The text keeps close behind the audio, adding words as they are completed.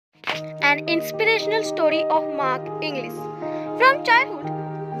An inspirational story of Mark Inglis. From childhood,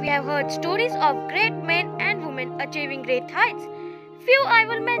 we have heard stories of great men and women achieving great heights. Few I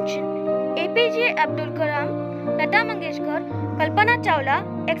will mention: APJ Abdul Kalam, Lata Mangeshkar, Kalpana Chawla,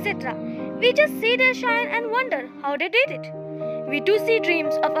 etc. We just see their shine and wonder how they did it. We do see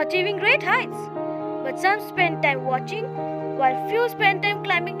dreams of achieving great heights, but some spend time watching, while few spend time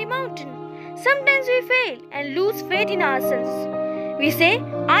climbing the mountain. Sometimes we fail and lose faith in ourselves. We say,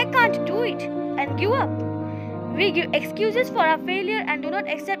 I can't do it, and give up. We give excuses for our failure and do not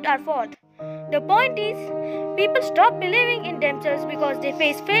accept our fault. The point is, people stop believing in themselves because they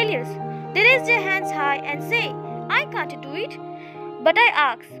face failures. They raise their hands high and say, I can't do it. But I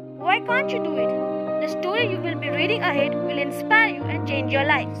ask, why can't you do it? The story you will be reading ahead will inspire you and change your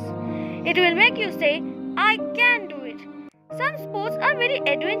lives. It will make you say, I can do it. Some sports are very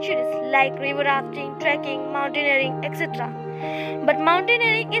adventurous, like river rafting, trekking, mountaineering, etc. But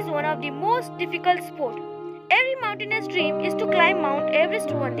mountaineering is one of the most difficult sports. Every mountaineer's dream is to climb Mount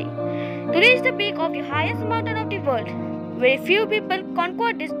Everest one day, to reach the peak of the highest mountain of the world. Very few people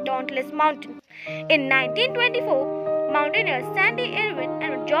conquer this dauntless mountain. In 1924, mountaineers Sandy Irwin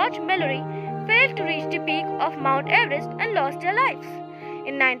and George Mallory failed to reach the peak of Mount Everest and lost their lives.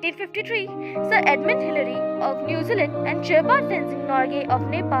 In 1953, Sir Edmund Hillary of New Zealand and Sherpa Tenzing Norgay of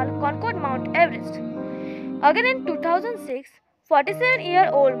Nepal conquered Mount Everest. Again in 2006,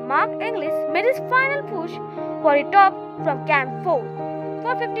 47-year-old Mark Inglis made his final push for the top from Camp 4,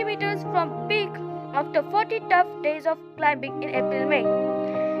 450 meters from peak after 40 tough days of climbing in April-May.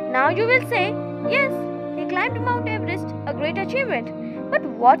 Now you will say, yes, he climbed Mount Everest, a great achievement. But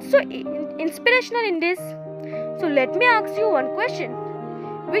what's so inspirational in this? So let me ask you one question.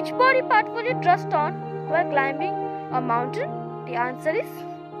 Which body part will you trust on while climbing a mountain? The answer is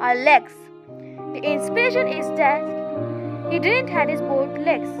our legs. The inspiration is that he didn't have his both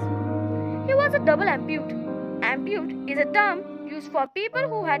legs. He was a double amputee. Amputee is a term used for people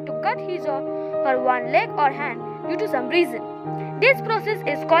who had to cut his or her one leg or hand due to some reason. This process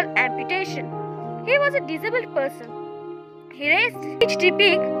is called amputation. He was a disabled person. He reached the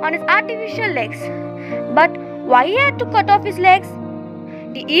peak on his artificial legs. But why he had to cut off his legs?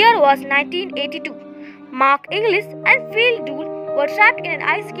 The year was 1982. Mark Inglis and Phil Dool were trapped in an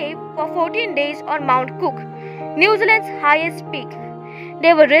ice cave for 14 days on Mount Cook, New Zealand's highest peak.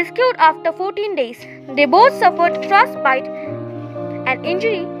 They were rescued after 14 days. They both suffered frostbite, an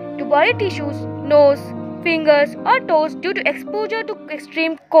injury to body tissues, nose, fingers or toes due to exposure to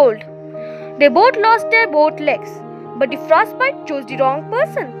extreme cold. They both lost their both legs, but the frostbite chose the wrong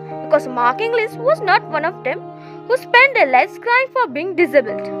person because Mark Inglis was not one of them who spent their lives crying for being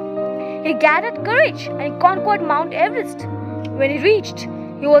disabled. He gathered courage and conquered Mount Everest. When he reached,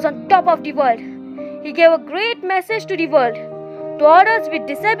 he was on top of the world. He gave a great message to the world, to others with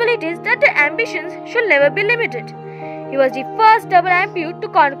disabilities, that their ambitions should never be limited. He was the first double amputee to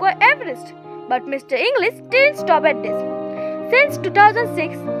conquer Everest. But Mr. Inglis didn't stop at this. Since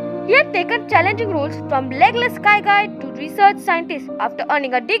 2006, he had taken challenging roles from legless sky guide to research scientist after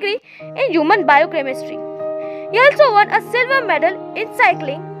earning a degree in human biochemistry. He also won a silver medal in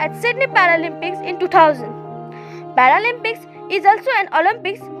cycling at Sydney Paralympics in 2000. Paralympics is also an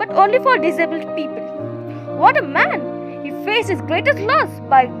Olympics but only for disabled people. What a man! He faced his greatest loss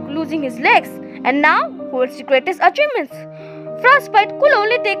by losing his legs and now holds the greatest achievements. Frostbite could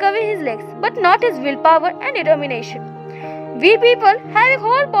only take away his legs but not his willpower and determination. We people having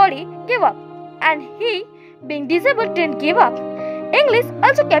whole body give up, and he, being disabled, didn't give up. Inglis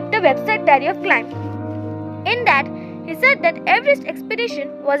also kept a website diary of climb. In that, he said that Everest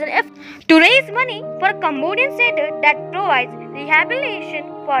expedition was an effort to raise money for a Cambodian center that provides rehabilitation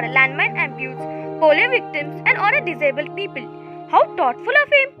for landmine amputees, polio victims and other disabled people. How thoughtful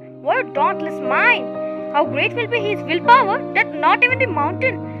of him! What a dauntless mind! How great will be his willpower that not even the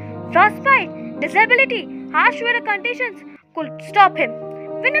mountain, frostbite, disability, harsh weather conditions could stop him.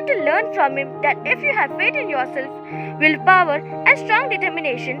 We need to learn from him that if you have faith in yourself, willpower and strong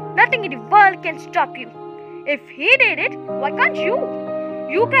determination, nothing in the world can stop you. If he did it, why can't you?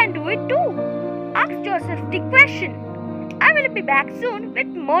 You can do it too. Ask yourself the question. I will be back soon with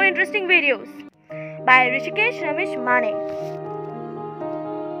more interesting videos. By Rishikesh Ramesh Mane.